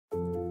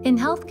In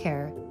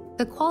healthcare,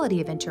 the quality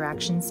of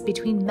interactions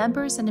between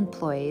members and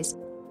employees,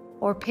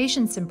 or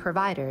patients and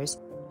providers,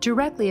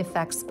 directly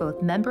affects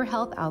both member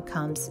health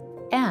outcomes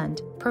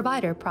and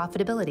provider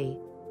profitability.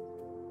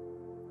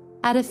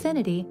 At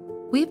Afiniti,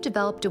 we've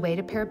developed a way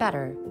to pair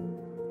better.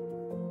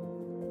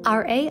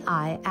 Our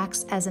AI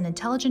acts as an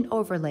intelligent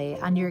overlay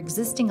on your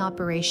existing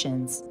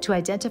operations to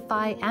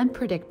identify and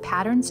predict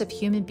patterns of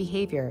human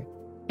behavior,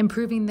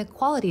 improving the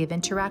quality of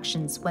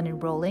interactions when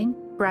enrolling,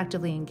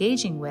 proactively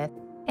engaging with,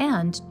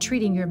 and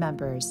treating your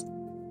members.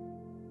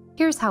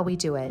 Here's how we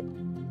do it.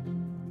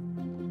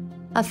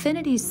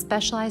 Afiniti's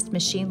specialized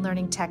machine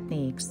learning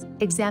techniques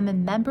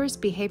examine members'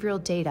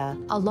 behavioral data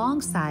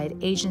alongside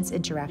agents'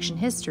 interaction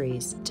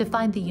histories to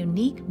find the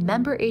unique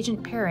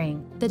member-agent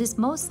pairing that is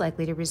most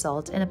likely to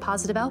result in a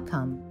positive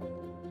outcome.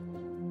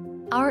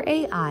 Our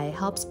AI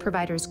helps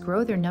providers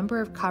grow their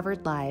number of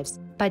covered lives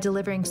by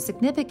delivering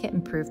significant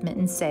improvement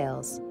in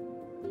sales.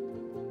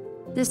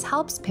 This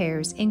helps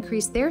payers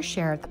increase their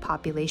share of the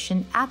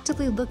population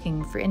actively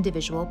looking for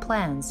individual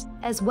plans,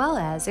 as well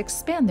as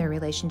expand their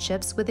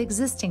relationships with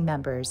existing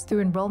members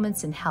through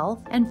enrollments in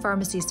health and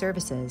pharmacy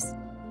services.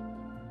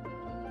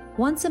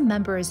 Once a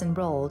member is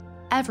enrolled,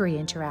 every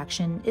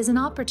interaction is an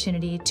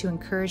opportunity to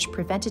encourage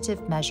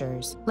preventative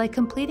measures, like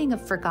completing a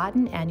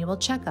forgotten annual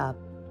checkup,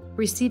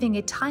 receiving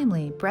a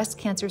timely breast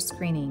cancer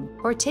screening,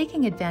 or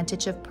taking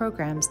advantage of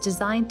programs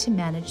designed to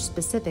manage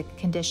specific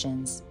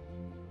conditions.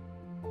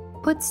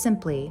 Put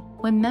simply,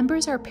 when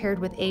members are paired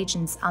with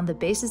agents on the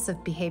basis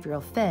of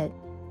behavioral fit,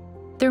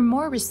 they're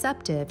more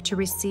receptive to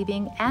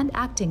receiving and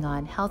acting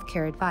on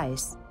healthcare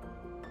advice.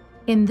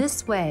 In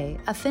this way,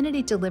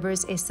 Afiniti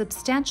delivers a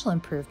substantial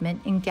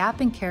improvement in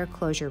gap in care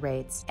closure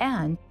rates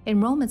and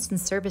enrollments in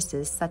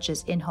services such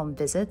as in-home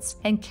visits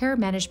and care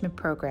management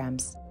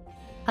programs.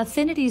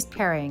 Afiniti's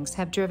pairings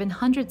have driven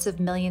hundreds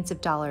of millions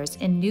of dollars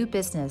in new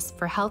business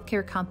for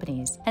healthcare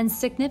companies and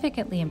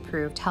significantly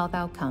improved health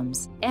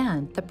outcomes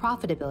and the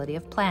profitability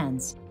of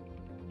plans.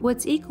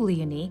 What's equally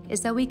unique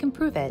is that we can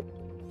prove it.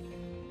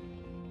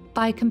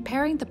 By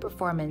comparing the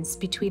performance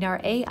between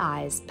our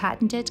AI's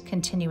patented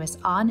continuous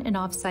on and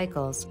off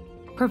cycles,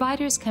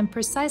 providers can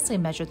precisely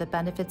measure the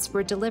benefits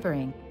we're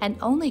delivering and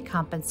only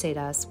compensate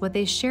us with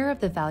a share of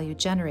the value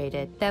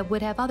generated that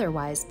would have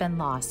otherwise been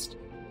lost.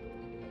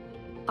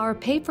 Our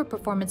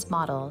pay-for-performance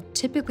model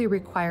typically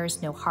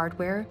requires no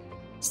hardware,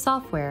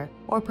 software,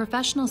 or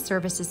professional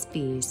services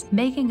fees,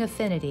 making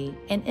Afiniti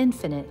an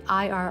infinite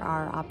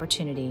IRR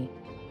opportunity.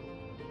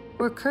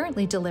 We're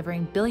currently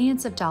delivering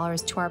billions of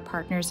dollars to our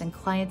partners and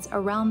clients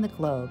around the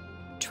globe.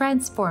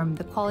 Transform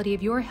the quality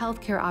of your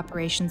healthcare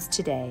operations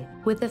today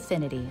with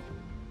Afiniti.